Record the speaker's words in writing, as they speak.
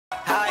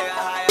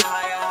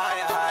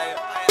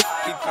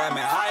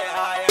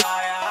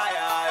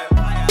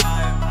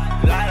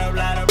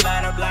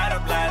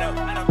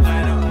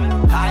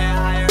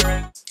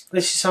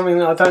this is something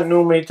that I don't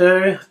normally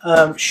do.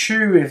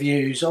 Shoe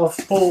reviews. I've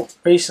bought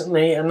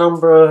recently a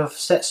number of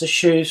sets of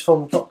shoes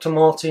from Dr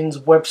Martens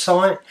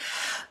website.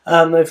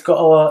 They've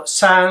got a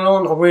sale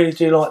on. I really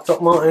do like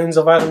Dr Martens.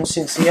 I've had them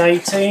since the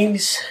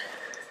 80s.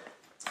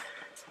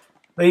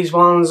 These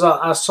ones are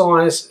a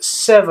size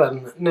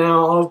 7.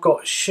 Now I've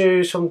got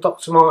shoes from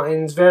Dr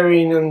Martens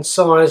varying in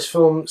size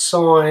from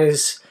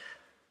size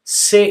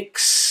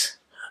 6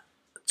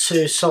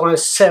 to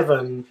size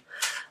 7.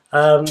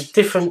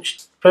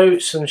 Different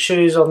boots and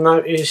shoes I've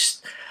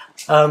noticed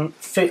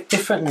fit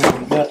differently,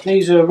 but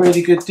these are a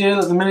really good deal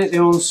at the minute.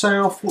 They're on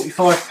sale,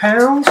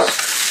 £45.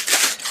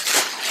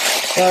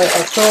 So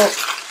I thought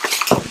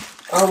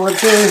I would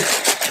do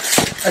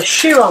a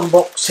shoe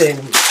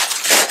unboxing.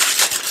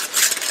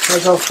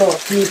 As I've got a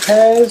few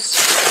pairs.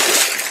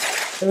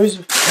 There is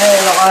a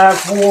pair that I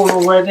have worn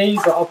already,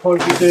 but I'll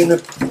probably be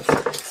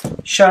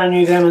showing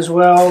you them as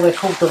well. They're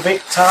called the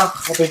Victor.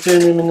 I'll be doing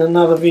them in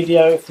another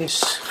video if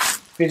this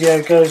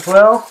video goes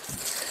well.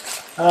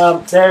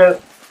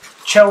 They're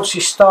Chelsea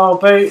style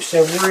boots.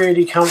 They're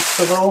really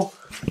comfortable.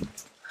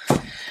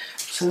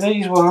 So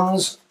these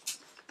ones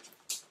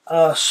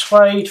are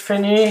suede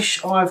finish.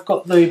 I've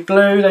got the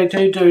blue. They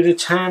do the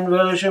tan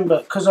version,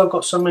 but because I've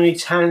got so many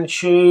tan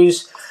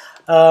shoes,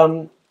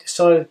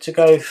 decided to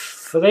go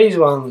for these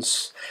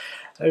ones.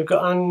 They've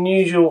got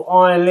unusual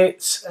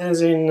eyelets,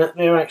 as in that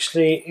they're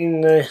actually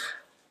in the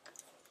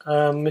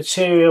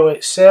material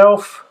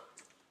itself.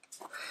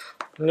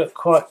 They look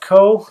quite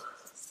cool.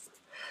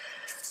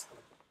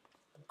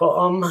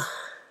 Bottom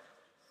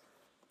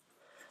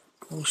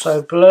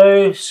also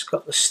blue. It's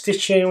got the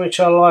stitching which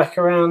I like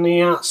around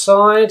the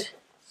outside.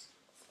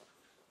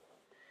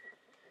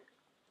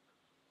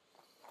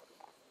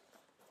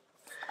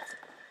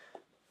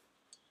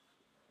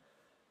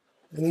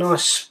 A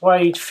nice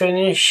suede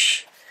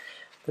finish.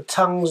 The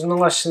tongue's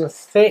nice and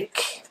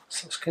thick,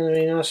 so it's going to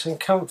be nice and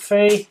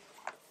comfy.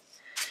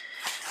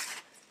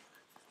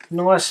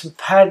 Nice and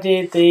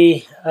padded.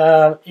 The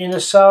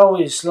inner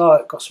sole is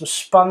like got some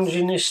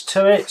sponginess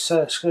to it,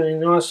 so it's going to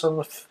be nice on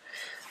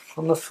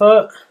the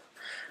foot.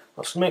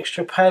 Got some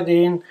extra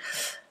padding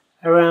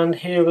around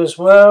here as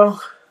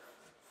well.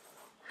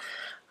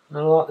 I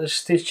like the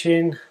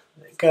stitching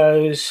that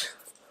goes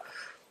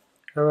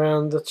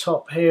around the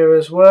top here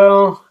as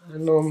well,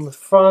 and on the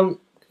front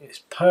it's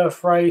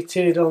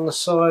perforated on the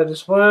side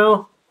as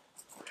well.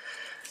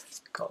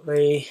 Got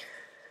the,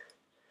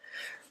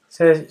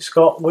 says it's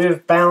got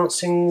with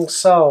bouncing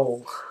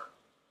sole,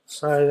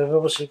 so they've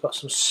obviously got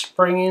some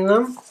spring in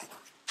them.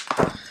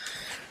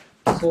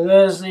 So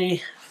there's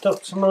the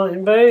Dr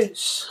Martens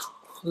boots.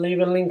 I'll leave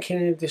a link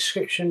in the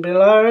description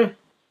below.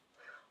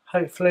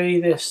 Hopefully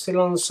they're still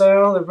on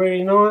sale. They're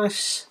really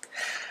nice.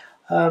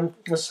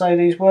 Let's say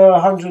these were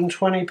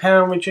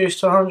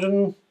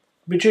 £120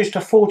 reduced to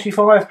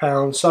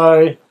 £45.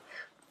 So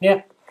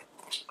yeah,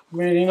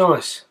 really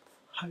nice.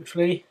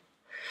 Hopefully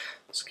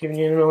it's giving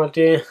you an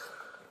idea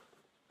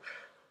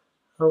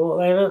of what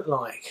they look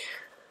like.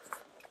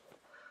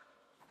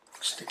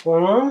 Stick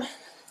one on.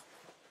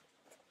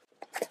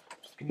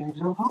 Just give you an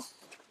example.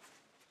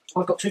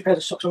 I've got 2 pairs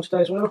of socks on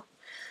today as well.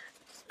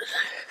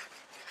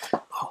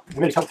 Oh,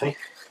 really comfy.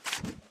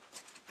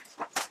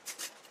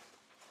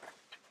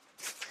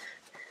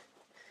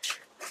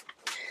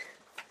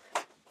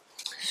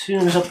 As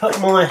soon as I put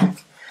my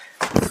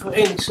foot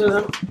into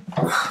them,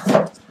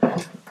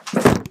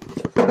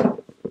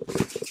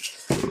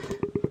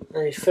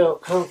 they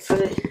felt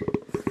comfy.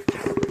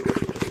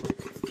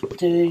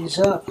 Do these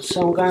up,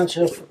 so I'm going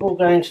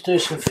to do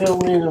some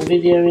filming and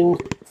videoing,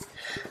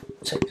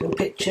 taking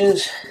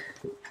pictures.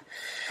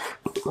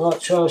 I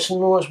like to have some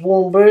nice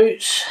warm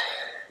boots,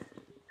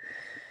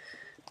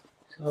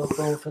 so I've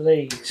gone for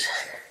these.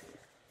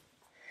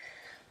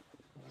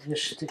 I'll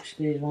just stitch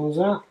these ones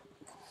up.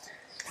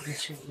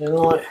 This is the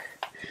light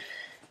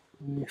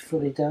when they're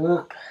fully done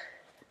up.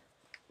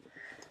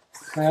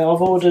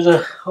 I've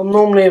ordered I'm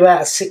normally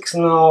about a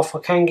 6.5. I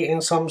can get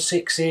in some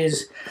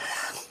 6s,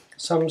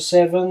 some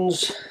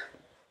 7s.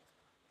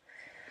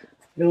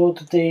 I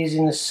ordered these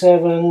in a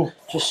 7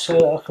 just so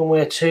that I can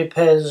wear 2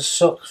 pairs of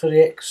socks for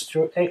the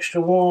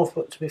extra warmth,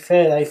 but to be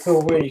fair they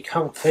feel really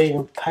comfy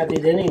and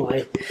padded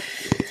anyway,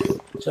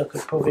 so I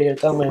could probably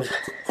have done with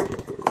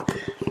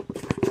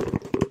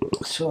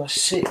size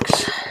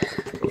 6.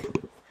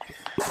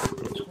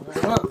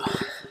 Up.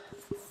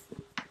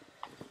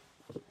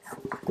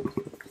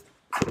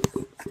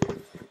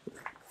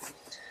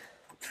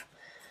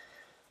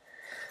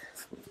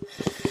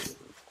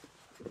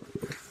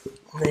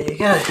 There you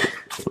go.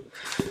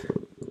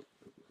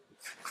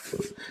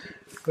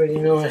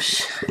 Really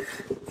nice.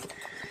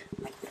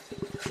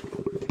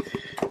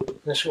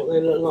 That's what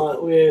they look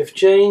like with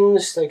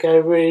jeans. They go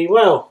really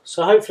well.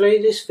 So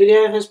hopefully this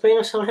video has been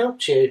of some help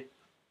to you.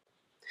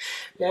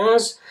 If it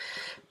has,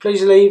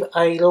 please leave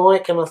a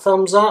like and a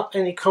thumbs up.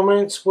 Any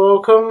comments,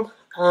 welcome.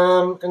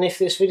 And if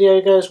this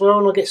video goes well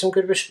and I get some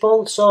good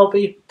response, I'll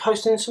be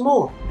posting some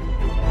more.